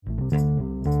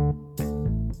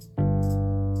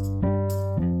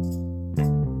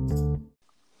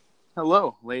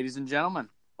Hello, ladies and gentlemen.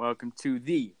 Welcome to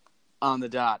the On the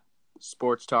Dot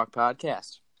Sports Talk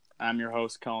Podcast. I'm your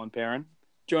host, Colin Perrin.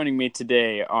 Joining me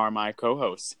today are my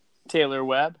co-hosts, Taylor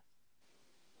Webb.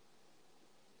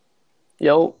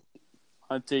 Yo.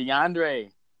 Hunter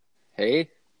Yandre. Hey.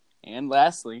 And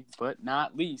lastly, but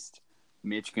not least,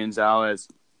 Mitch Gonzalez.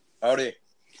 Howdy.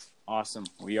 Awesome.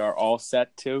 We are all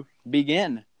set to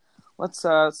begin. Let's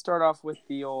start off with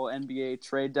the old NBA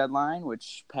trade deadline,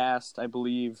 which passed, I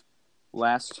believe,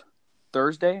 last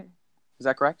Thursday. Is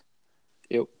that correct?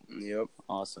 Yep.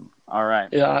 Awesome. All right.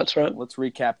 Yeah, that's right. Let's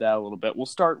recap that a little bit. We'll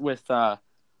start with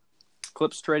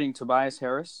Clips trading Tobias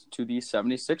Harris to the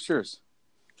 76ers.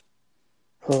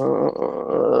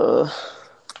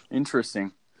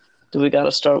 Interesting. Do we got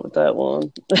to start with that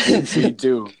one?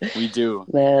 We do.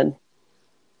 Man.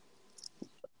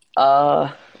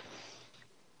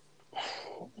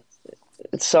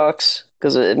 It sucks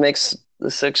because it makes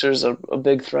the Sixers a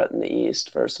big threat in the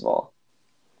East, first of all.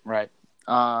 Right.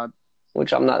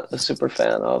 Which I'm not a super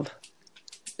fan of.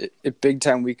 It big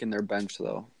time weakened their bench,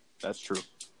 though. That's true.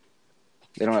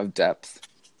 They don't have depth.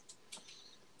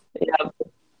 Yeah.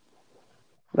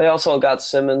 They also got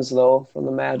Simmons, though, from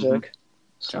the Magic. Mm-hmm.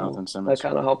 So Jonathan Simmons. that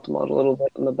kind of helped them out a little bit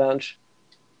on the bench.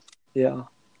 Yeah.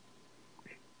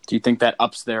 Do you think that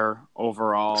ups their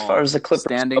overall as far as the Clippers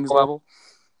standings level?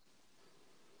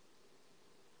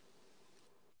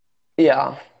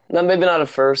 Yeah. Now, maybe not at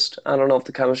first. I don't know if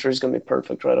the chemistry is going to be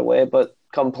perfect right away, but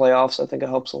come playoffs, I think it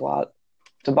helps a lot.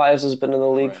 Tobias has been in the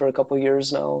league for a couple of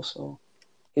years now, so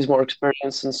he's more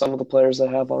experienced than some of the players they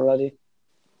have already.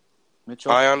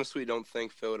 Mitchell? I honestly don't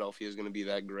think Philadelphia is going to be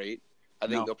that great. I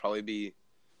think they'll probably be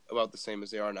about the same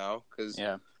as they are now because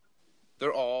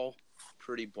they're all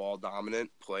pretty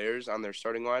ball-dominant players on their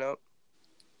starting lineup.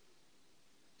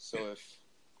 So if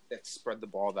they spread the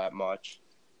ball that much,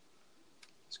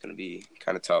 it's going to be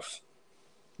kind of tough.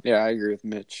 Yeah, I agree with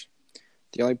Mitch.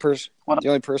 The only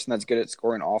person that's good at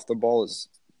scoring off the ball is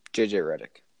JJ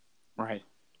Redick. Right.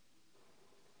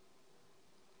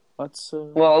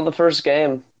 Well, the first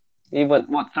game, he went,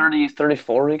 30,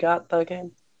 34 he got that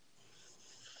game?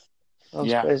 That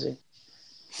was crazy.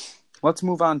 Let's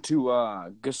move on to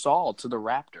Gasol to the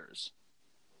Raptors.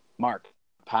 Mark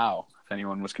Powell, if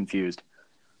anyone was confused.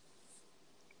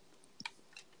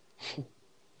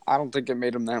 I don't think it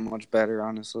made him that much better,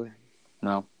 honestly.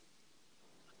 No.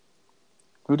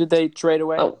 Who did they trade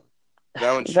away? Oh.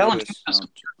 Valanciunas.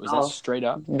 Was that straight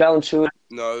up? Valanciunas.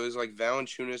 No, it was like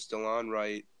Valanciunas, DeLon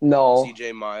Wright, No.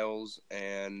 CJ Miles,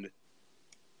 and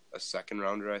a second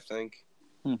rounder, I think.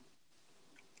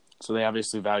 So they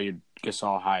obviously valued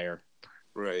Gasol higher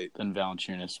than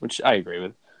Valanciunas, which I agree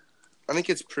with. I think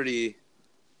it's pretty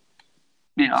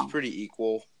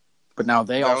equal. But now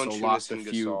they also lost a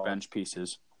few bench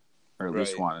pieces, or at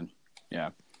least one.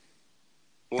 Yeah.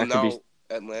 Well, now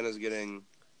Atlanta's getting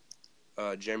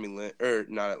Jeremy Lin, or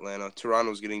not Atlanta.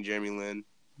 Toronto's getting Jeremy Lin.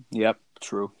 Yep,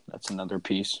 true. That's another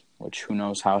piece, which who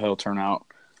knows how he'll turn out.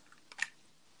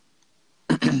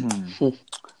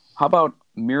 How about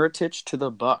Mirotic to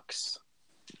the Bucks?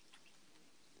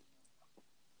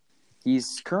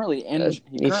 He's currently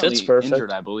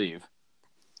injured, I believe.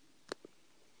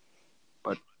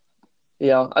 But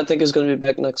yeah, I think he's going to be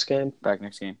back next game.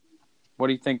 What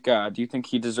do you think? Do you think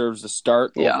he deserves a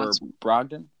start over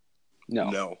Brogdon?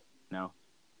 No.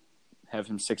 Have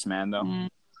him 6-man though.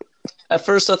 At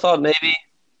first, I thought maybe.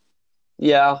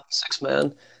 Yeah,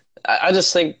 6-man. I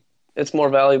just think it's more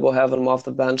valuable having him off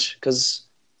the bench because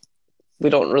we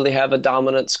don't really have a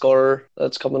dominant scorer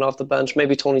that's coming off the bench.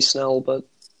 Maybe Tony Snell, but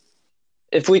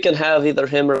if we can have either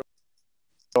him or at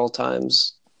all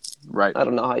times, right? I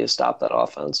don't know how you stop that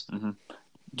offense. Mm-hmm.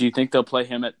 Do you think they'll play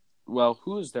him at? Well,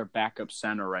 who is their backup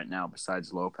center right now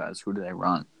besides Lopez? Who do they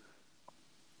run?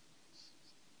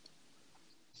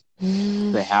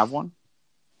 Do they have one?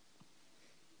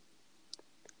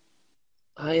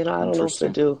 I don't know if they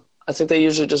do. I think they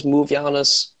usually just move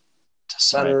Giannis to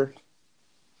center.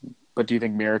 Right. But do you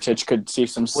think Mirotic could see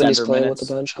some center when he's playing minutes? With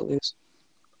the bench, at least?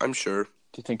 I'm sure.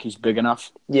 Do you think he's big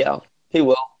enough? Yeah, he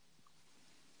will.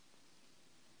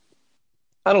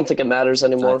 I don't think it matters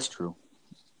anymore. That's true.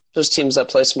 There's teams that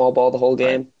play small ball the whole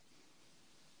game. Right.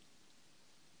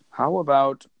 How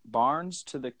about Barnes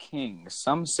to the Kings?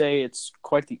 Some say it's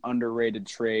quite the underrated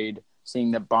trade,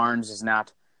 seeing that Barnes is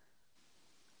not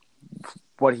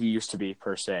what he used to be,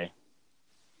 per se.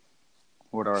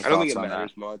 What are our thoughts on that? I don't think it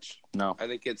matters much. No. I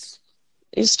think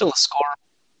he's still a scorer.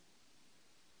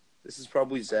 This is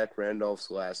probably Zach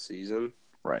Randolph's last season.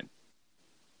 Right.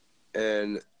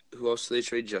 And who else did they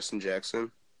trade? Justin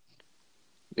Jackson?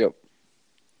 Yep.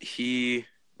 I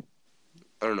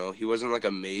don't know, he wasn't like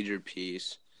a major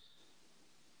piece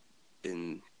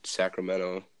in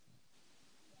Sacramento.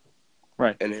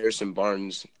 Right. And Harrison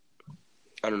Barnes,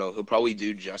 I don't know, he'll probably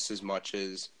do just as much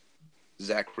as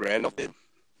Zach Randolph did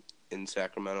in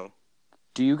Sacramento.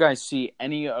 Do you guys see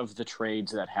any of the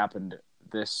trades that happened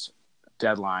this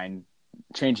deadline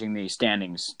changing the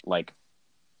standings like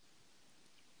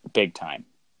big time?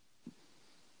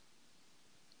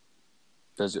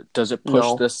 Does it push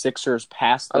the Sixers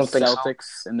past the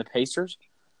Celtics and the Pacers?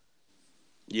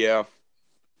 Yeah.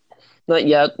 Not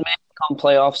yet. Maybe come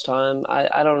playoffs time.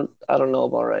 I don't know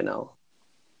about right now.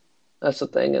 That's the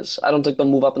thing is I don't think they'll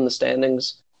move up in the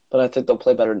standings, but I think they'll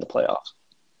play better in the playoffs.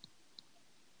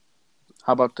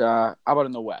 How about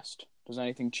in the West? Does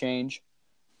anything change?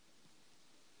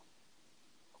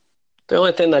 The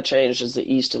only thing that changed is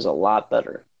the East is a lot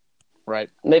better. Right.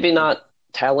 Maybe not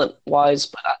talent-wise,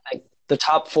 but I think the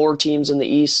top 4 teams in the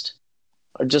East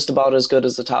are just about as good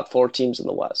as the top 4 teams in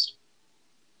the West.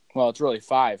 Well, it's really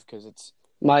 5 because it's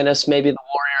minus maybe the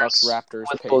Warriors, Bucks, Raptors,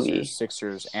 with Pacers, Boogie.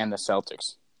 Sixers, and the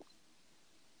Celtics.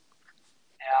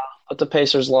 Yeah, but the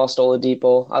Pacers lost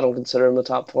Oladipo. I don't consider them the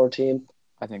top 4 team.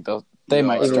 I think they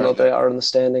might even though they are in the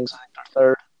standings. I think they're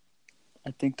third.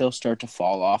 I think they'll start to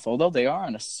fall off, although they are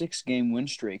on a 6-game win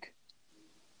streak.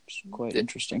 Which is quite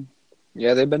interesting.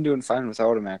 Yeah, they've been doing fine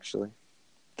without him, actually.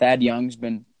 Thad Young's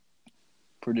been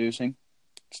producing,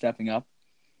 stepping up.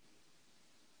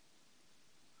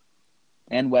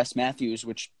 And Wes Matthews,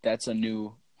 that's a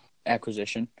new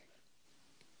acquisition.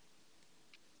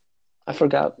 I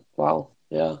forgot. Wow.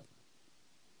 Yeah.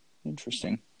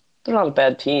 Interesting. They're not a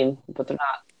bad team, but they're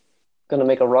not going to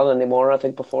make a run anymore. I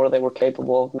think before they were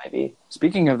capable of maybe.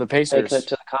 Speaking of the Pacers, making it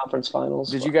to the conference finals.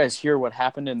 Did you guys hear what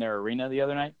happened in their arena the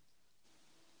other night?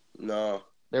 No.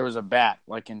 There was a bat,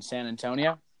 like in San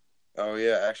Antonio. Oh,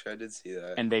 yeah. Actually, I did see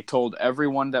that. And they told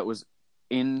everyone that was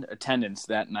in attendance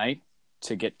that night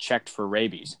to get checked for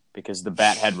rabies because the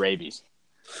bat had rabies.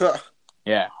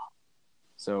 Yeah.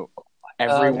 So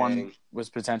everyone was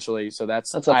potentially, so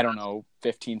that's I don't know,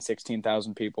 15,000,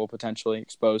 16,000 people potentially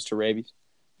exposed to rabies,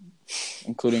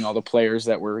 including all the players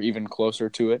that were even closer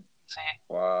to it.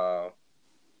 Wow.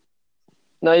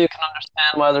 Now you can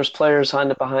understand why there's players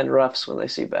hiding behind refs when they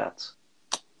see bats.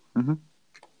 Mm-hmm.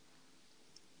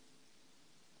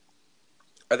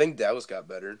 I think Dallas got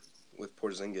better with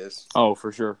Porzingis. Oh,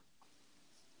 for sure.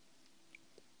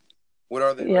 What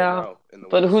are they right now in the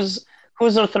but West?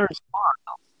 who's their third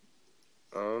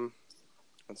spot?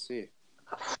 Let's see.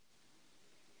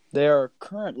 They are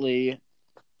currently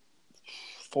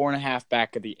 4.5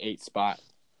 back of the 8th spot.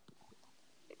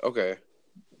 Okay.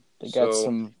 They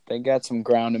got some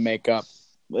ground to make up.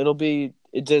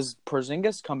 Does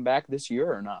Porzingis come back this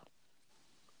year or not?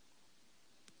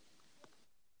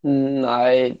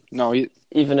 No,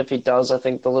 even if he does, I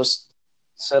think they'll just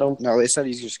sit him. No, they said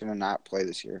he's just going to not play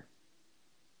this year.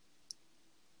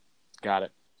 Got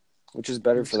it. Which is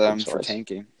better for them for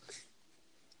tanking.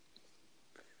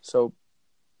 So,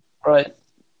 right.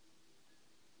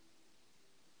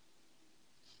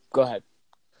 Go ahead.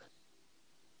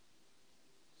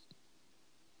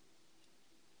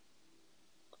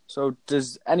 So,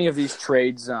 does any of these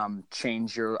trades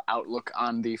change your outlook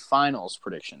on the finals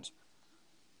predictions?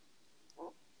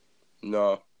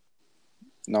 No.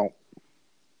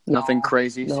 Nothing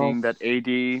crazy, seeing that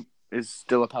AD is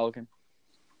still a Pelican?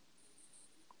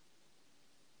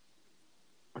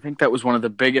 I think that was one of the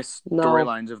biggest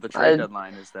storylines of the trade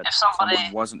deadline is that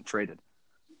someone wasn't traded.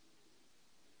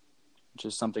 Which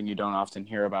is something you don't often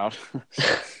hear about.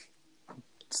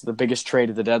 It's the biggest trade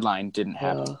of the deadline didn't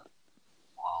happen.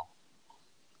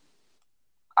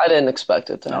 I didn't expect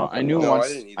it to happen.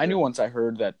 I knew once I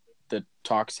heard that the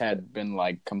talks had been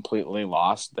like completely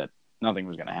lost that nothing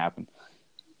was going to happen.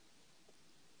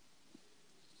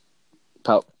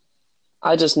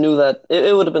 I just knew that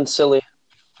it would have been silly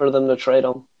for them to trade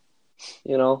him.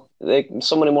 You know,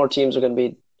 so many more teams are going to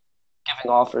be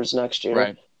giving offers next year.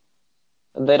 Right.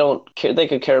 And they don't care. They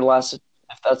could care less if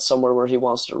that's somewhere where he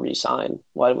wants to re-sign.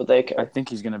 Why would they care? I think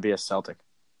he's going to be a Celtic.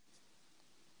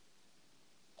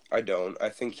 I don't. I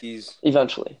think he's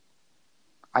eventually.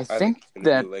 I think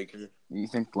that Laker. You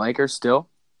think Lakers still?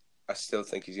 I still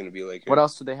think he's going to be a Laker. What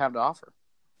else do they have to offer?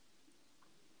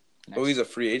 He's a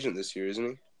free agent this year, isn't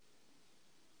he?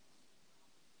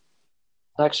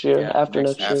 Next year, after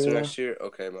next year. After next year?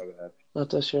 Okay, my bad. Not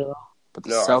this year, though. But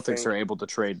the Celtics are able to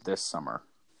trade this summer.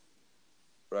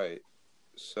 Right.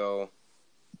 So.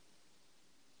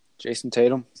 Jason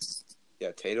Tatum?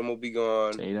 Yeah, Tatum will be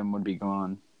gone. Tatum would be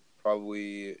gone.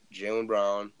 Probably Jaylen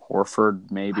Brown. Horford,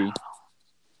 maybe.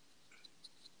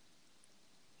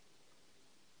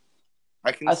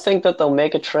 I think that they'll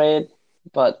make a trade,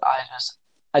 but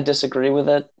I disagree with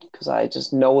it because I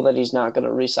just know that he's not going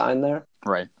to re-sign there.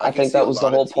 Right. I think that was the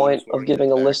whole point of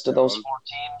giving a list of those 4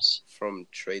 teams. From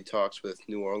trade talks with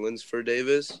New Orleans for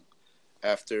Davis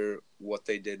after what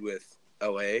they did with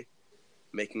LA,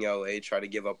 making LA try to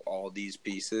give up all these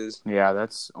pieces. Yeah,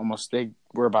 that's almost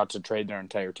we're about to trade their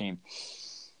entire team.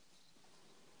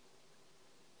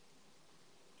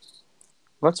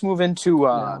 Let's move into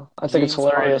I think it's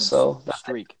hilarious though. That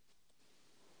streak.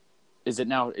 Is it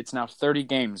now? It's now 30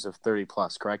 games of 30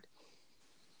 plus, correct?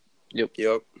 Yep.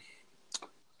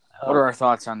 What are our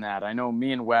thoughts on that? I know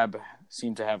me and Webb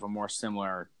seem to have a more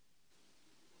similar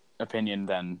opinion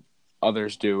than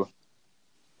others do.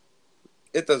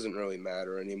 It doesn't really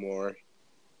matter anymore.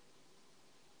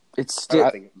 It's still. I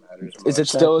don't think it matters much. Is it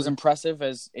still as impressive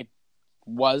as it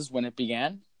was when it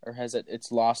began, or has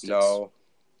it's lost? No,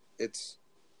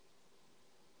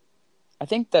 I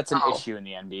think that's an issue in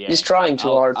the NBA. He's trying too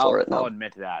hard for it now. I'll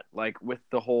admit that. Like with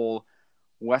the whole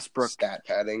Westbrook stat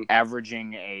padding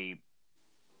averaging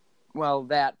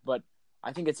but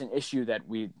I think it's an issue that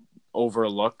we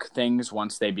overlook things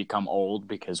once they become old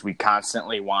because we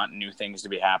constantly want new things to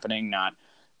be happening, not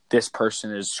this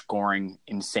person is scoring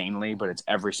insanely, but it's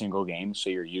every single game, so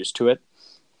you're used to it.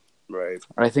 Right.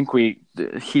 I think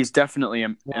he's definitely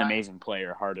an amazing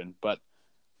player, Harden, but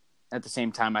at the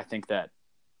same time, I think that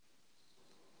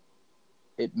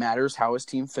it matters how his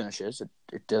team finishes.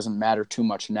 It doesn't matter too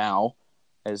much now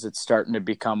as it's starting to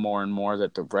become more and more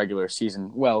that the regular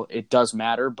season, well, it does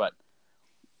matter, but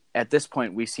at this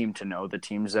point we seem to know the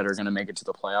teams that are going to make it to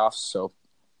the playoffs, so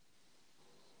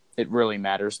it really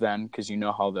matters then because you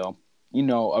know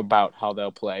about how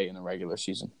they'll play in the regular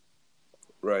season.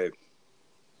 Right.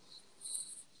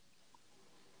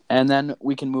 And then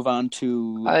we can move on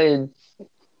to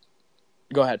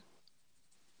Go ahead.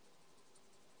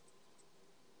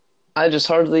 I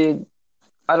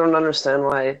don't understand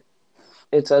why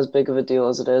it's as big of a deal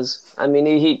as it is. I mean,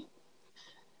 he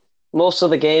most of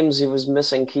the games he was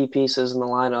missing key pieces in the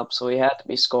lineup, so he had to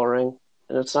be scoring.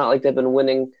 And it's not like they've been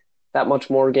winning that much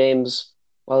more games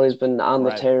while he's been on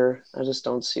the tear. I just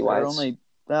don't see why they're only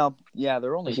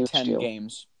 10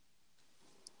 games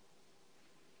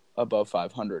above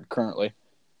 500 currently,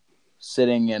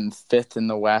 sitting in 5th in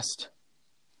the West.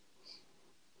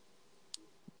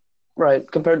 Right,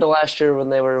 compared to last year when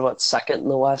they were, 2nd in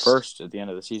the West? First at the end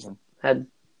of the season.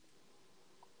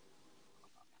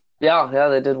 Yeah,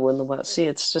 they did win the West. See,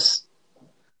 it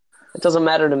doesn't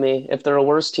matter to me. If they're a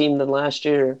worse team than last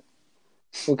year,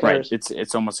 who cares? Right,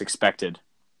 it's almost expected.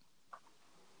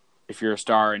 If you're a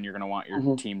star and you're going to want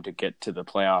your team to get to the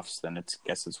playoffs, then it's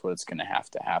what's going to have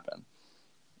to happen.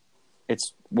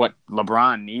 It's what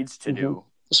LeBron needs to do.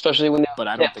 Especially when but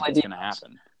I don't think it's going to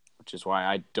happen, which is why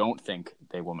I don't think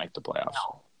they will make the playoffs.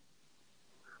 No.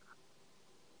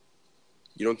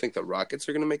 You don't think the Rockets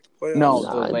are going to make the playoffs? No,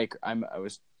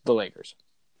 the Lakers.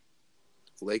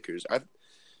 Lakers.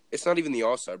 It's not even the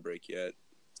All-Star break yet.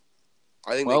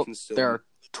 I think they can still. There are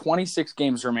 26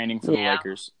 games remaining for the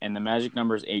Lakers, and the magic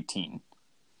number is 18.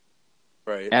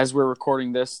 Right. As we're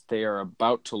recording this, they are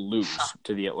about to lose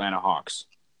to the Atlanta Hawks.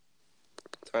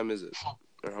 What time is it?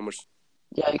 Or how much?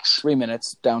 Yikes. 3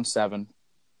 minutes, down 7.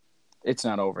 It's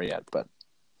not over yet, but.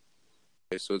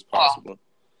 Okay, so it's possible.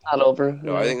 Not over.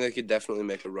 No, I think they could definitely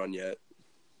make a run yet.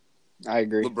 I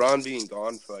agree. LeBron being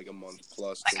gone for a month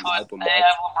plus can help them out.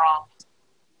 LeBron.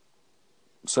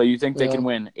 So you think they can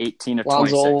win 18 of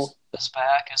Lonzo 26? is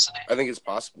back, isn't he? I think it's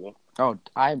possible. Oh,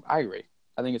 I agree.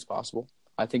 I think it's possible.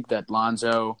 I think that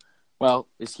Lonzo,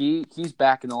 is he's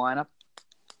back in the lineup?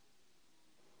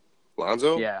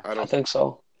 Lonzo? Yeah. I think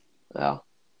so. Yeah.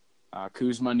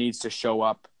 Kuzma needs to show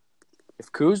up.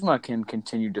 If Kuzma can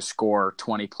continue to score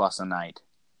 20-plus a night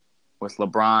with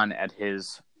LeBron at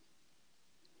his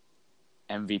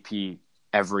MVP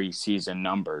every season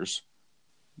numbers,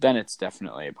 then it's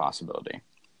definitely a possibility.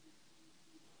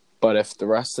 But if the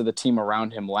rest of the team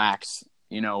around him lacks,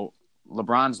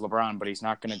 LeBron's LeBron, but he's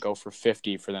not going to go for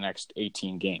 50 for the next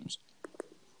 18 games.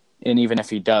 And even if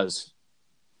he does,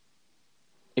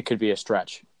 it could be a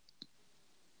stretch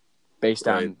based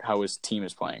on how his team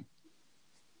is playing,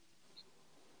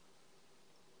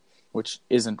 which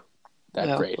isn't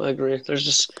that great. I agree.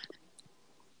 It's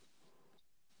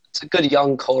a good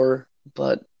young core,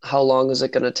 but how long is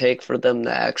it going to take for them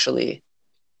to actually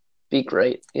be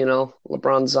great?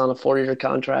 LeBron's on a 4-year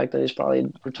contract and he's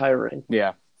probably retiring.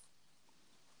 Yeah.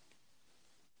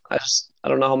 I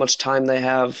don't know how much time they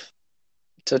have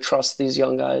to trust these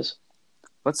young guys.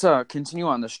 Let's continue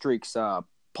on the streaks.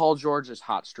 Paul George's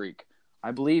hot streak.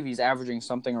 I believe he's averaging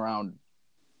something around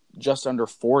just under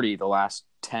 40 the last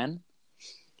 10.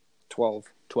 12.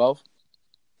 12?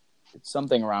 It's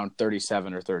something around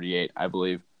 37 or 38, I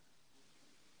believe.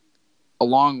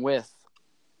 Along with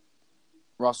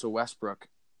Russell Westbrook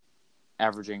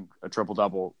averaging a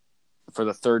triple-double for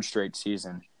the third straight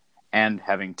season and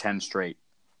having 10 straight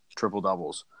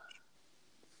triple-doubles.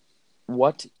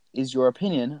 What is your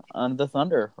opinion on the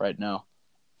Thunder right now?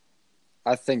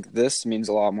 I think this means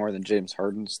a lot more than James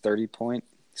Harden's 30-point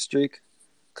streak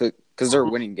because they're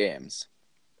winning games.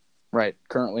 Right.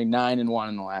 Currently 9-1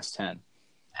 in the last 10.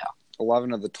 Yeah.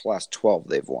 11 of the last 12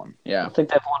 they've won. Yeah. I think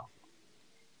they've won.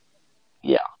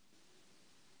 Yeah.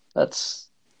 It's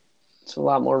a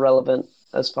lot more relevant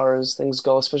as far as things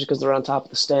go, especially because they're on top of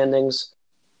the standings.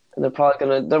 And they're probably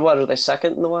going to – are they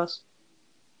second in the West?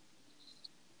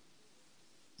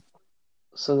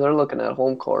 So they're looking at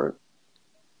home court.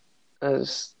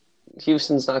 As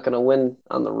Houston's not going to win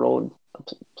on the road a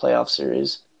playoff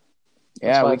series.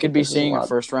 Yeah, we could be seeing a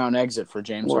first-round exit for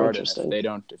James Harden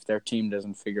if their team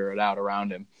doesn't figure it out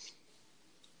around him.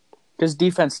 Because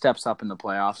defense steps up in the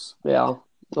playoffs. Yeah,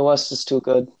 the West is too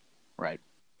good. Right.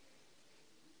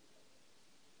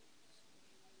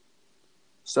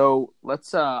 So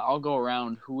let's. I'll go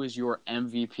around. Who is your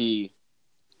MVP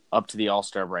up to the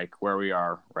All-Star break? Where we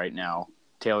are right now.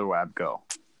 Taylor Webb, go.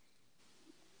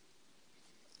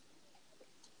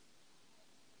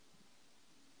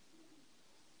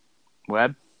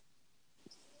 Webb?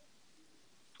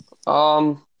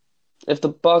 If the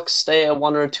Bucks stay at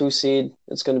 1 or 2 seed,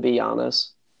 it's going to be Giannis.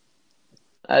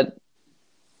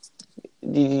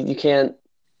 You can't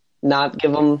not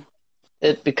give them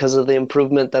it because of the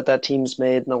improvement that team's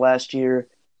made in the last year,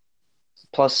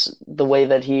 plus the way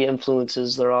that he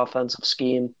influences their offensive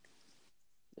scheme.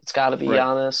 It's got to be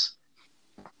Giannis.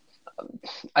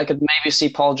 I could maybe see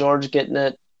Paul George getting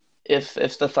it if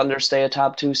the Thunder stay a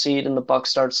top 2 seed and the Bucks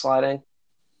start sliding,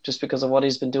 just because of what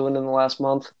he's been doing in the last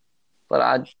month.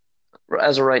 But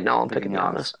as of right now, I'm picking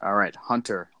Giannis. All right,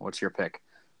 Hunter, what's your pick?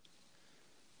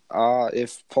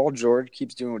 If Paul George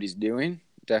keeps doing what he's doing,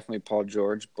 definitely Paul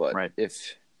George. But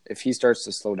if he starts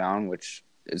to slow down, which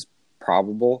is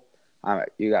probable,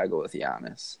 you got to go with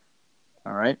Giannis.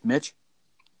 All right, Mitch?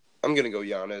 I'm going to go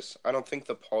Giannis. I don't think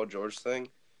the Paul George thing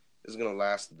is going to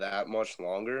last that much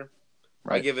longer.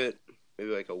 Right. I give it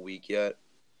maybe like a week yet,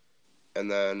 and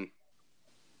then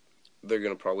they're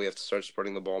going to probably have to start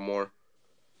spreading the ball more.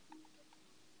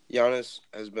 Giannis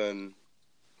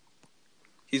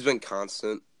he's been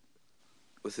constant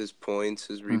with his points,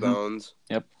 his rebounds.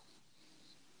 Yep.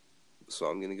 So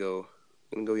I'm going to go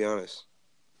Giannis.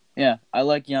 Yeah, I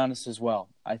like Giannis as well.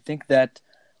 I think that,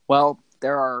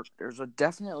 there's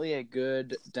definitely a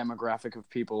good demographic of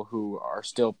people who are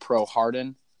still pro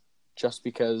Harden just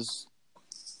because,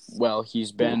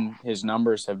 his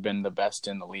numbers have been the best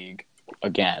in the league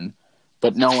again,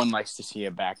 but no one likes to see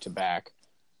a back-to-back.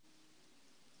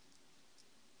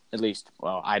 At least,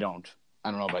 I don't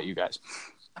know about you guys.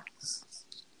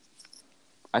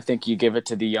 I think you give it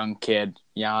to the young kid,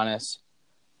 Giannis.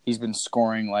 He's been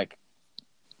scoring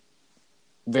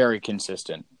very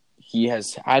consistent.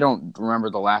 I don't remember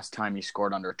the last time he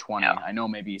scored under 20. Yeah. I know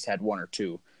maybe he's had 1 or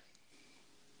 2.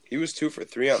 He was 2 for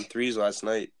 3 on threes last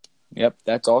night. Yep,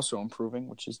 that's also improving,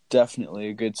 which is definitely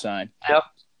a good sign. Yep.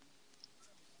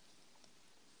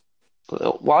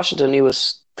 Washington, he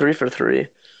was 3 for 3.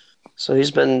 So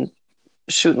he's been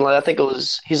shooting,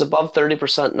 he's above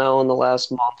 30% now in the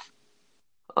last month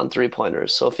on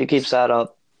 3-pointers. So if he keeps that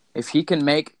up. If he can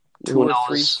make 2 or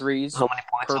 3 threes how many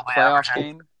points per playoff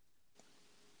game,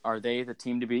 are they the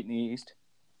team to beat in the East?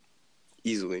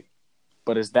 Easily.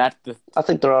 But is that I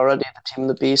think they're already the team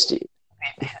to beat.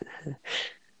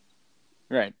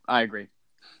 Right, I agree.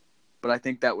 But I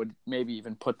think that would maybe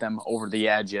even put them over the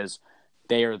edge as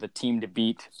they are the team to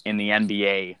beat in the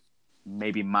NBA,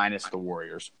 maybe minus the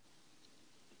Warriors.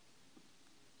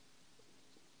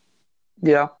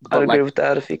 Yeah, I'd agree with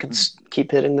that if he can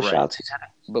keep hitting the shots he's hitting.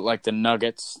 But like the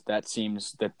Nuggets, that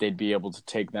seems that they'd be able to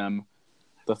take them.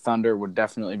 The Thunder would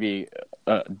definitely be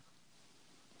a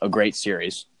great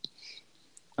series.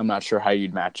 I'm not sure how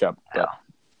you'd match up. But. Yeah.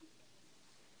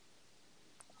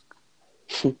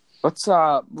 Let's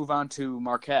move on to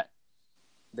Marquette.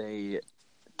 They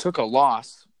took a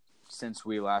loss since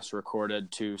we last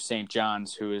recorded to St.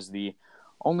 John's, who is the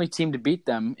only team to beat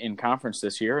them in conference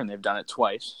this year, and they've done it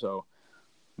twice. So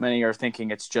many are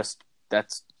thinking it's just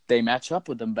they match up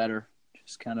with them better.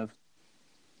 It's kind of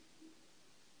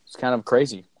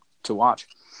crazy to watch.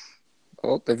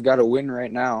 Well, they've got a win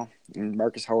right now, and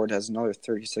Marcus Howard has another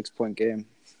 36-point game.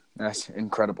 That's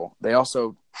incredible. They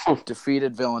also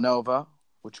defeated Villanova,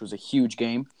 which was a huge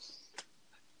game.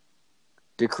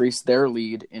 Decreased their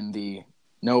lead in the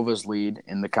Nova's lead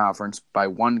in the conference by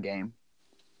 1 game.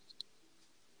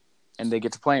 And they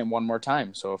get to play them one more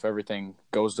time. So if everything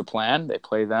goes to plan, they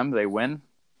play them, they win.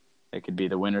 They could be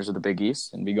the winners of the Big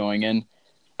East and be going in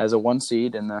as a 1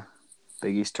 seed in the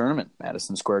Big East tournament,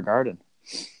 Madison Square Garden.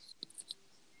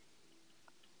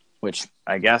 Which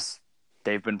I guess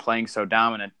they've been playing so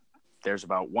dominant, there's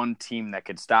about 1 team that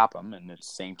could stop them, and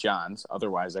it's St. John's.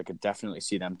 Otherwise, I could definitely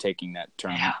see them taking that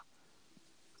tournament. Yeah.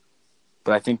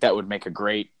 But I think that would make a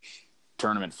great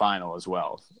tournament final as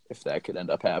well, if that could end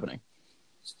up happening.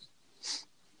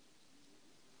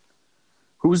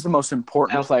 Who's the most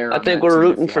important player? I think we're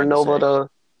rooting for Nova to.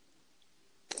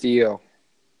 Theo.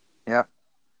 Yeah.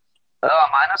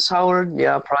 Minus Howard,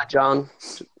 yeah, probably John.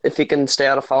 If he can stay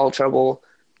out of foul trouble,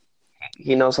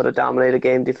 he knows how to dominate a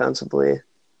game defensively.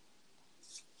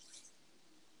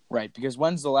 Right, because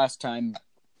when's the last time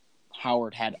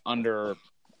Howard had under,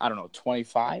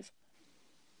 25?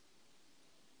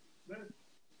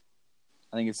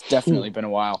 I think it's definitely been a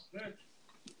while.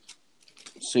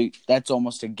 So that's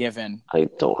almost a given. I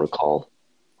don't recall.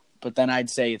 But then I'd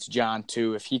say it's John,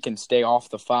 too. If he can stay off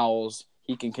the fouls,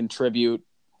 he can contribute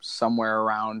somewhere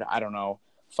around,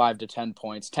 5 to 10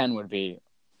 points. 10 would be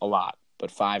a lot, but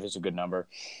 5 is a good number.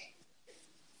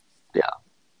 Yeah.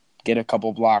 Get a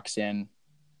couple blocks in.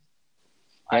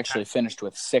 He actually finished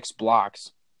with 6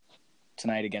 blocks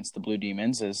tonight against the Blue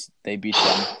Demons as they beat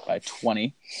them by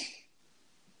 20,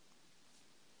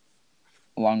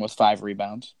 along with 5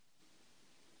 rebounds.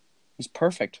 He's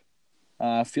perfect.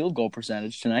 Field goal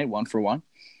percentage tonight, 1 for 1.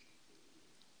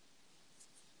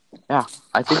 Yeah,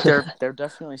 I think they're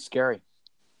definitely scary.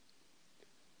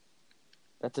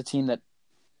 That's a team that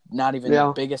not even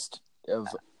the biggest of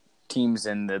teams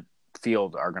in the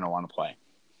field are going to want to play.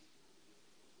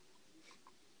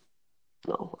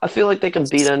 No, I feel like they can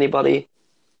beat anybody,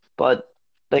 but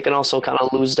they can also kind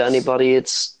of lose to anybody.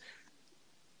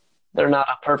 They're not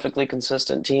a perfectly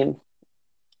consistent team.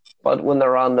 But when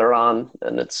they're on,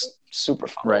 and it's super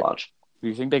fun to watch. Do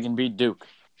you think they can beat Duke?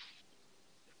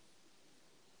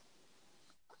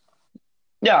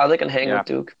 Yeah, they can hang with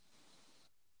Duke.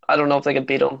 I don't know if they can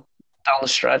beat them down the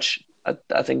stretch.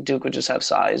 I think Duke would just have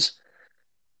size.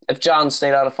 If John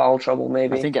stayed out of foul trouble,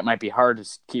 maybe. I think it might be hard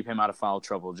to keep him out of foul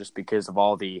trouble just because of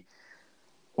all the,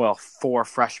 4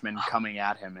 freshmen coming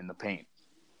at him in the paint,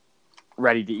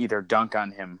 ready to either dunk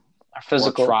on him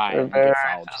or try and get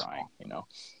fouled trying,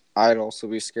 I'd also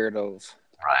be scared of.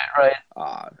 Right.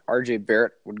 RJ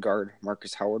Barrett would guard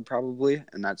Marcus Howard probably,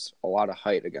 and that's a lot of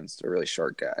height against a really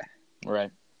short guy.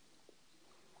 Right.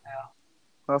 Yeah.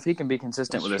 Well, if he can be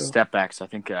consistent with his step backs, I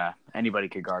think anybody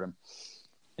could guard him,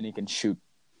 and he can shoot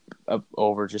up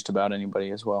over just about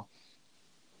anybody as well.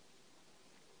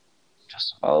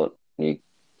 Just about.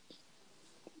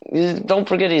 Don't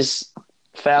forget he's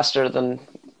faster than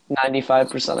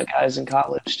 95% of guys in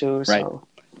college too. Right. So.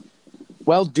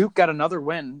 Well, Duke got another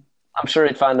win. I'm sure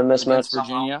he'd find a mismatch. Against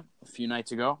Virginia a few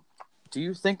nights ago. Do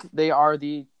you think they are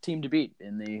the team to beat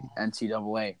in the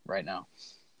NCAA right now?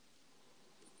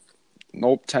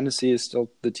 Nope, Tennessee is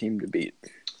still the team to beat.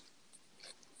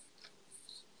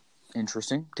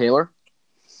 Interesting. Taylor?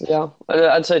 Yeah,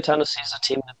 I'd say Tennessee's a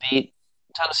team to beat.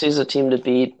 Tennessee's a team to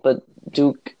beat, but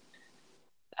Duke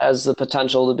has the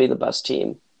potential to be the best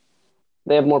team.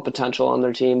 They have more potential on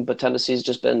their team, but Tennessee's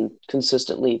just been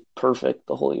consistently perfect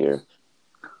the whole year.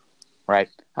 Right.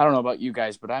 I don't know about you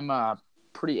guys, but I'm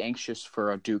pretty anxious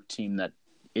for a Duke team that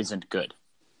isn't good.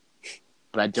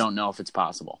 But I don't know if it's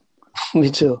possible. Me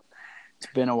too.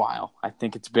 It's been a while. I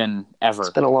think it's been ever.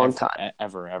 It's been a long time.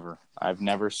 Ever. I've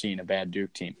never seen a bad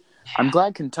Duke team. I'm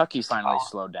glad Kentucky finally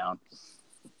slowed down.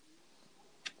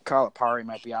 Calipari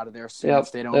might be out of there soon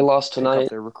if they don't lost tonight. Up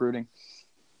their recruiting.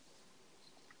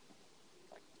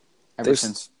 Ever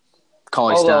since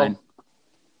Cauley Stein.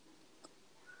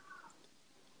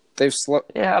 They've slowed.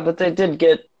 Yeah, but they did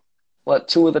get,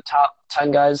 2 of the top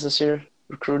 10 guys this year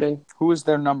recruiting. Who is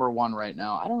their number 1 right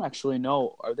now? I don't actually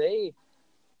know. Are they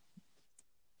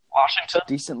Washington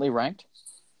decently ranked?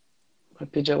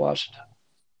 PJ Washington.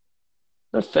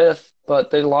 They're 5th,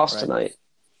 but they lost tonight.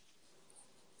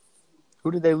 Who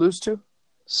did they lose to?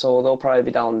 So they'll probably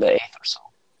be down to 8th or so.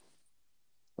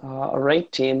 A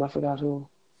ranked team. I forgot who.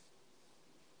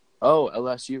 Oh,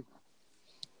 LSU.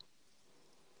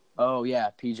 Oh,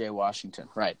 yeah, PJ Washington.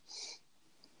 Right.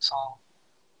 So.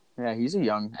 Yeah, he's a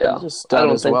young. Yeah, he's a stud I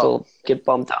don't think they'll get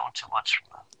bumped down too much from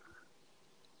that.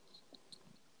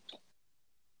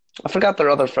 I forgot their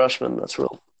other freshman. That's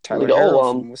real. Tyler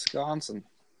Hero from Wisconsin.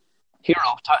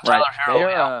 Tyler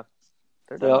Hero.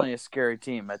 They're definitely a scary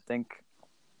team. I think.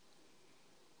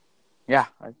 Yeah,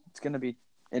 it's going to be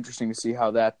interesting to see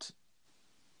how that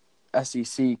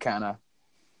SEC kind of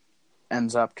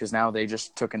ends up, because now they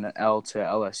just took an L to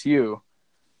LSU,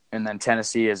 and then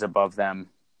Tennessee is above them.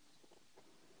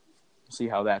 See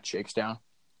how that shakes down.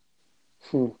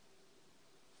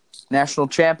 National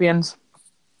champions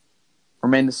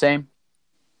remain the same.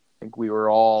 I think we were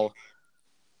all...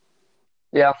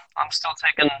 Yeah, I'm still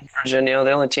taking Virginia.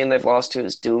 The only team they've lost to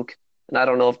is Duke, and I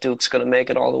don't know if Duke's going to make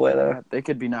it all the way there. They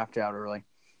could be knocked out early.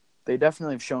 They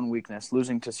definitely have shown weakness.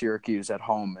 Losing to Syracuse at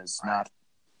home is not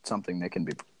something they can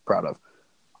be proud of.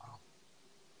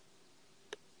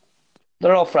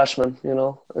 They're all freshmen,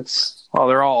 Well,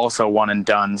 they're all also one and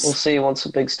dones. We'll see once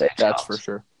the big stage That's comes. for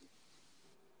sure.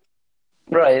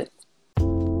 Right.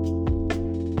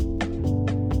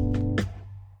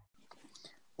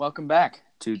 Welcome back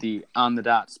to the On the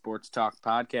Dot Sports Talk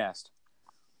podcast.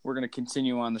 We're going to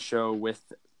continue on the show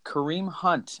with Kareem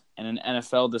Hunt and an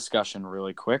NFL discussion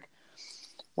really quick.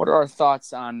 What are our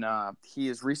thoughts on he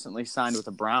has recently signed with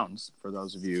the Browns, for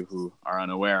those of you who are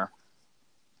unaware?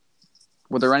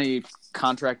 Were there any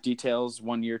contract details,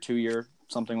 1 year, 2 year,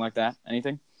 something like that?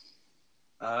 Anything?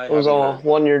 It was a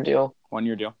 1 year deal. 1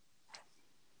 year deal.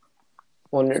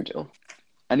 1 year deal.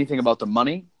 Anything about the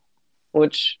money?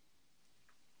 Which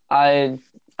I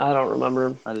don't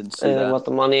remember. I didn't see that. About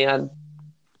the money.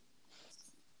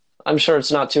 I'm sure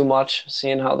it's not too much,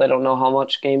 seeing how they don't know how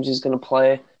much games he's going to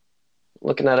play.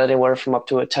 Looking at anywhere from up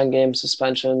to a 10-game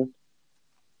suspension.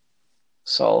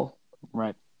 So,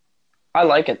 right. I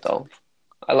like it, though.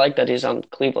 I like that he's on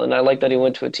Cleveland. I like that he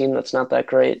went to a team that's not that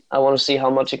great. I want to see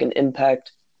how much he can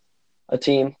impact a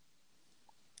team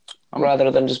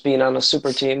rather than just being on a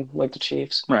super team like the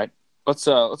Chiefs. Right. Let's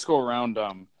go around.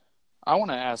 I want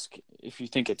to ask if you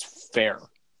think it's fair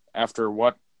after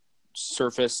what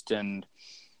surfaced and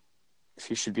if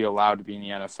he should be allowed to be in the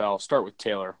NFL. Start with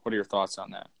Taylor. What are your thoughts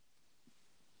on that?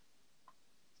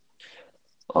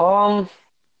 I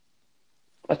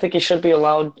think he should be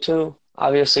allowed to.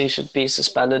 Obviously, he should be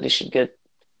suspended. He should get.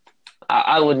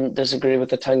 I wouldn't disagree with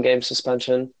the 10-game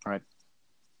suspension. Right.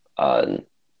 I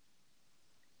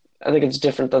think it's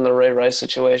different than the Ray Rice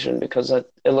situation because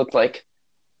it looked like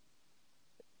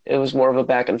it was more of a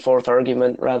back and forth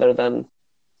argument rather than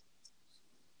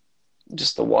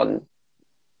just the one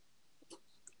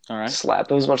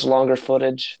slap. It was much longer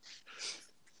footage.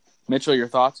 Mitchell, your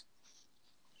thoughts?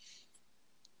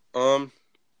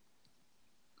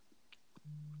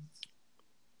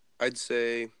 I'd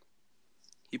say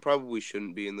he probably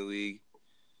shouldn't be in the league,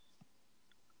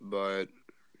 but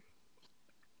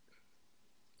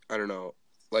I don't know.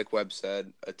 Like Webb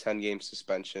said, a 10-game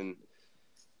suspension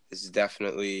is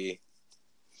definitely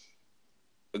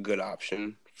a good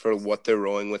option for what they're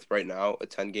rolling with right now. A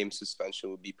 10-game suspension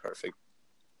would be perfect.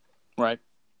 Right.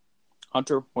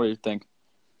 Hunter, what do you think?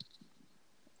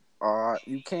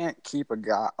 You can't keep a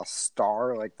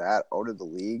star like that out of the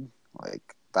league.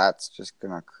 Like, that's just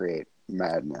going to create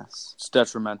madness. It's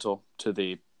detrimental to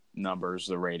the numbers,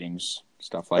 the ratings,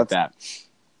 stuff like that.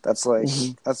 That's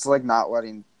like not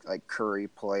letting like Curry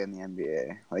play in the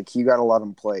NBA. Like, you got to let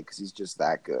him play because he's just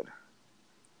that good.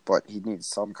 But he needs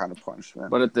some kind of punishment.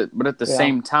 But at the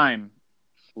same time,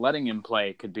 letting him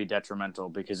play could be detrimental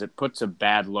because it puts a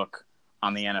bad look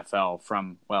on the NFL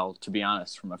from, well, to be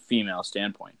honest, from a female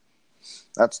standpoint.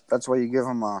 That's why you give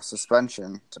him a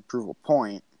suspension to prove a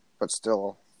point, but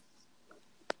still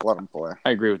let him play.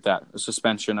 I agree with that. A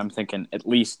suspension, I'm thinking at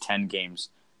least 10 games.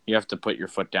 You have to put your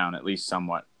foot down at least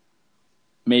somewhat.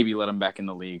 Maybe let him back in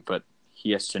the league, but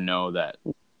he has to know that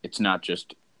it's not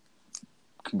just,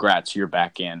 congrats, you're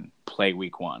back in, play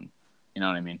week 1. You know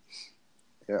what I mean?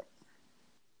 Yeah.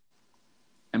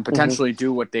 And potentially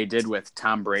do what they did with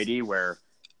Tom Brady, where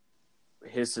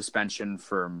his suspension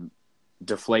from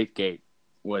Deflategate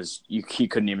was he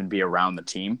couldn't even be around the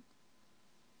team.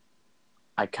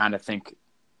 I kind of think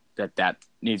that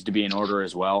needs to be in order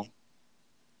as well.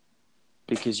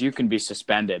 Because you can be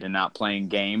suspended and not playing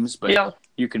games, but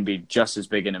you can be just as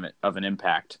big of an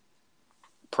impact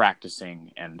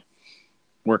practicing and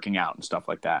working out and stuff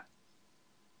like that.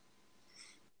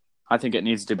 I think it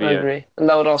needs to be. I agree. And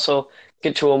that would also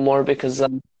get to him more because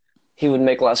he would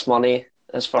make less money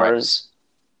as far as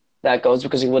that goes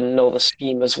because he wouldn't know the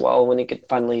scheme as well when he could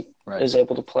finally is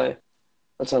able to play.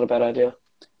 That's not a bad idea.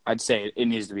 I'd say it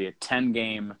needs to be a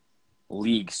 10-game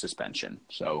league suspension.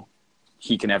 So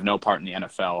he can have no part in the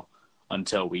NFL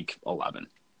until week 11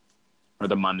 or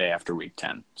the Monday after week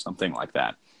 10, something like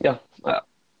that. Yeah.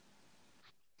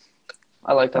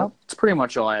 I like that. Well, that's pretty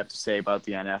much all I have to say about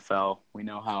the NFL. We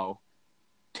know how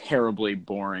terribly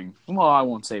boring, well, I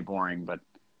won't say boring, but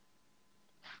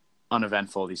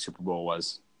uneventful the Super Bowl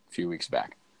was a few weeks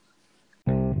back.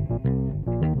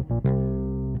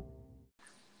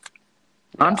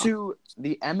 Yeah. On to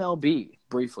the MLB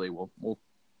briefly. We'll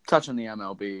touch on the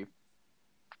MLB.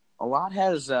 A lot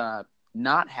has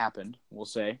not happened, we'll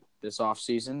say, this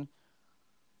offseason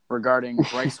regarding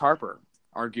Bryce Harper,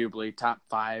 arguably top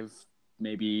 5,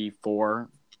 maybe 4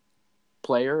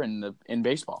 player in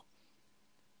baseball.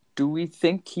 Do we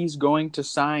think he's going to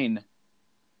sign?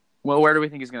 Well, where do we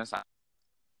think he's going to sign?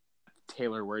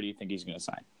 Taylor, where do you think he's going to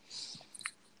sign?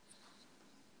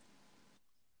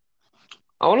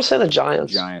 I want to say the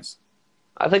Giants. Giants.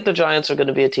 I think the Giants are going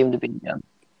to be a team to beat again.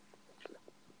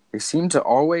 They seem to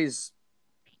always,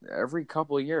 every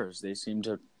couple of years, they seem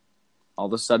to, all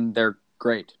of a sudden, they're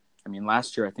great. I mean,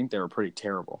 last year, I think they were pretty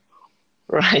terrible.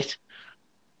 Right.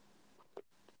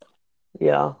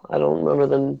 Yeah, I don't remember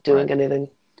them doing anything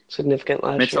significant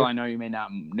last year. Mitchell, I know you may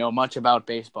not know much about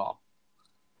baseball,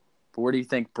 but where do you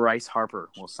think Bryce Harper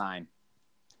will sign?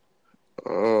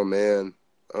 Oh, man.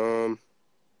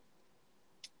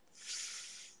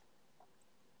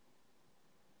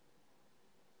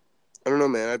 I don't know,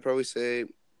 man. I'd probably say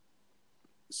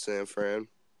San Fran.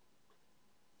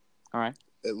 All right.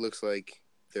 It looks like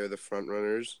they're the front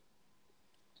runners.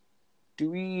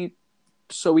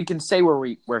 So we can say where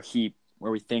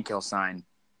we think he'll sign,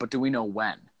 but do we know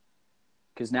when?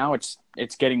 Because now it's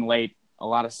getting late. A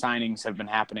lot of signings have been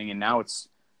happening, and now it's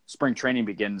spring training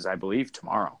begins, I believe,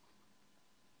 tomorrow.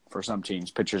 For some teams,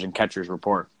 pitchers and catchers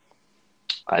report.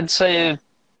 I'd say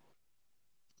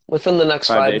within the next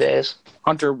 5 days.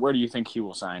 Hunter, where do you think he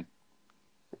will sign?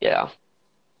 Yeah.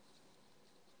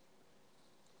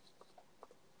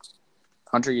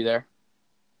 Hunter, you there?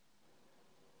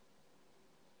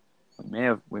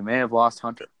 We may have lost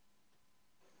Hunter.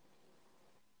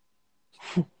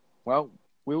 Well,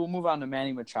 we will move on to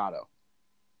Manny Machado.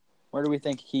 Where do we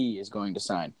think he is going to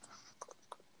sign?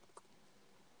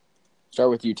 Start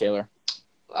with you, Taylor.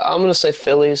 I'm going to say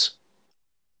Phillies.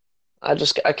 I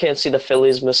can't see the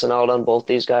Phillies missing out on both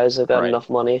these guys. They've got enough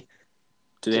money.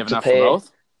 Do they have enough for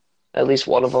both? At least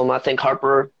one of them. I think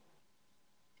Harper.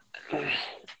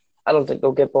 I don't think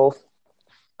they'll get both.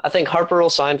 I think Harper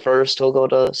will sign first. He'll go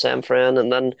to San Fran,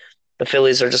 and then the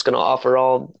Phillies are just going to offer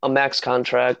a max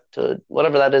contract to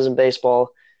whatever that is in baseball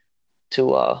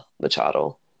to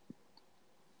Machado.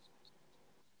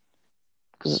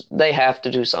 Because they have to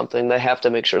do something. They have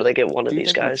to make sure they get one of these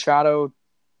guys. Do you think Machado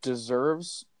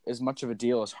deserves as much of a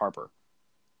deal as Harper?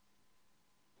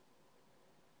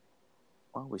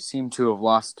 Well, we seem to have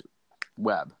lost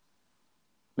Webb.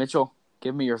 Mitchell,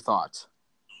 give me your thoughts.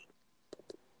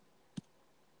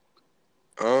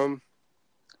 On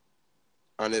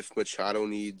if Machado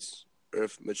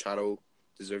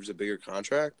deserves a bigger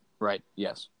contract? Right,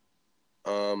 yes.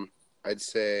 I'd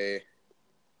say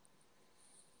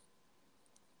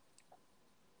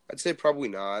probably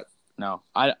not. No,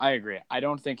 I agree. I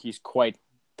don't think he's quite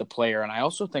the player, and I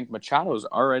also think Machado's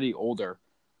already older.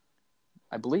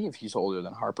 I believe he's older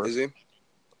than Harper. Is he?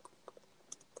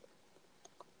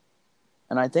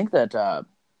 And I think that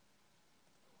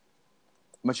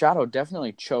Machado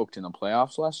definitely choked in the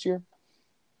playoffs last year.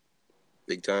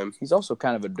 Big time. He's also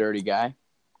kind of a dirty guy.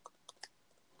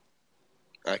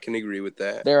 I can agree with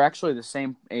that. They're actually the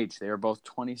same age. They are both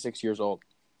 26 years old.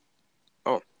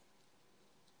 Oh.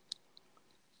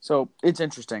 So it's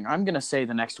interesting. I'm going to say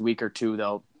the next week or two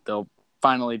they'll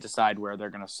finally decide where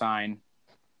they're going to sign.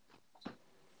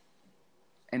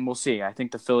 And we'll see. I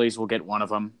think the Phillies will get one of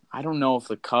them. I don't know if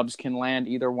the Cubs can land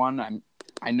either one.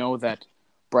 I know that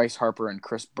Bryce Harper and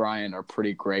Chris Bryant are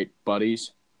pretty great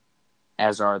buddies,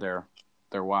 as are their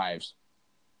wives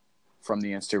from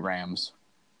the Instagrams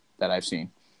that I've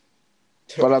seen.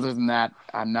 But other than that,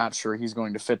 I'm not sure he's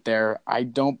going to fit there. I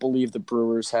don't believe the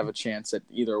Brewers have a chance at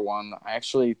either one. I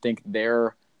actually think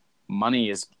their money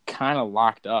is kind of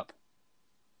locked up.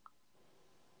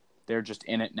 They're just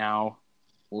in it now.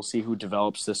 We'll see who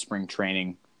develops this spring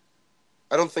training.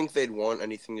 I don't think they'd want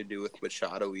anything to do with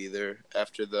Machado either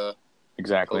after the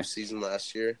postseason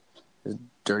last year. His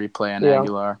dirty play on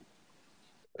Aguilar.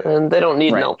 And they don't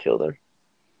need an outfielder.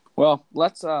 Well,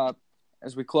 let's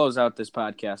as we close out this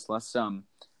podcast,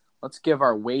 let's give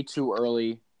our way too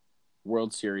early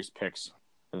World Series picks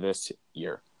this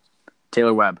year.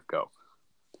 Taylor Webb, go.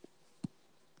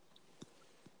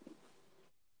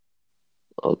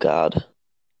 Oh God.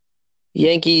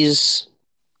 Yankees,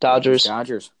 Dodgers. I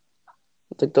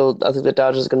think the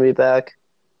Dodgers are going to be back.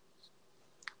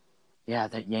 Yeah,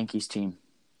 that Yankees team.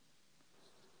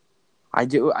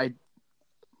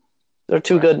 They're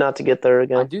too good not to get there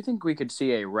again. I do think we could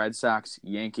see a Red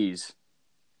Sox-Yankees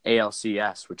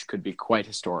ALCS, which could be quite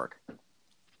historic.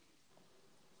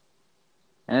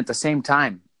 And at the same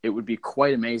time, it would be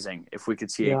quite amazing if we could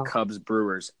see a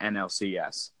Cubs-Brewers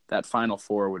NLCS. that Final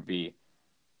Four would be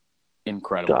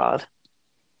incredible. God.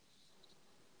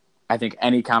 I think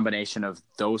any combination of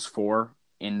those four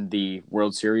in the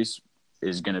World Series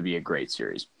is going to be a great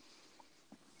series.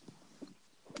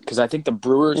 Because I think the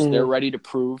Brewers, they're ready to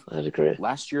prove. I'd agree.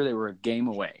 Last year, they were a game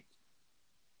away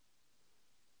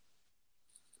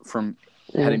from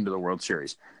heading to the World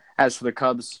Series. As for the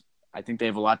Cubs, I think they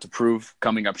have a lot to prove,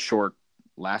 coming up short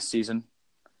last season,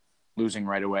 losing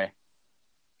right away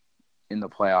in the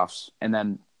playoffs. And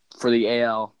then for the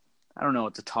AL, I don't know,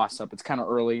 it's a toss-up. It's kind of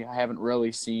early. I haven't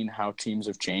really seen how teams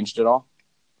have changed at all.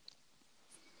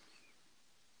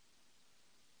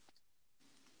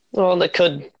 Well, that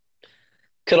could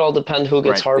all depend who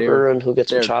gets Harper and who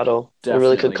gets Machado. It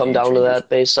really could come down to that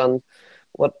based on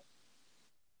what.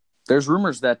 There's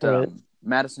rumors that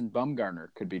Madison Bumgarner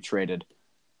could be traded.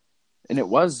 And it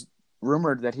was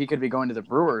rumored that he could be going to the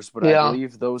Brewers, but I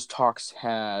believe those talks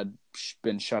had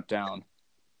been shut down,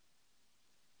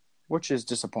 which is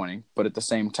disappointing. But at the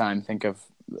same time, think of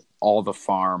all the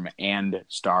farm and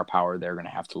star power they're going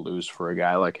to have to lose for a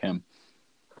guy like him.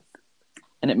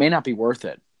 And it may not be worth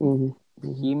it.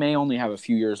 Mm-hmm. He may only have a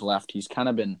few years left. He's kind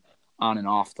of been on and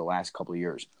off the last couple of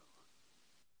years.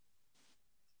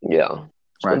 Yeah.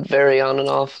 Right. Very on and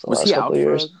off the last couple of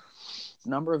years. For a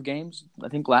number of games? I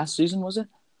think last season, was it?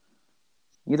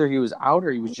 Either he was out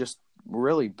or he was just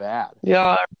really bad.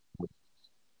 Yeah.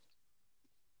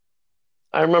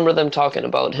 I remember them talking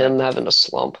about him having a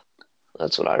slump.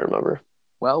 That's what I remember.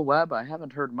 Well, Webb, I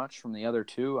haven't heard much from the other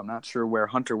two. I'm not sure where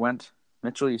Hunter went.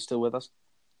 Mitchell, you still with us?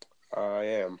 I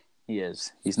am. He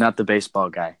is. He's not the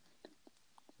baseball guy.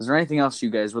 Is there anything else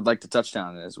you guys would like to touch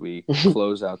on as we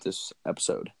close out this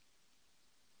episode?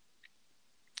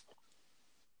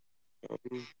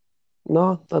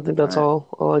 No, I think that's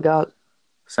all I got.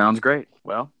 Sounds great.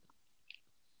 Well,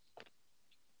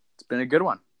 it's been a good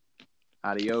one.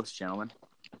 Adios, gentlemen.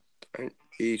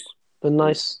 Peace. Been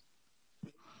nice.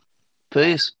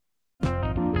 Peace.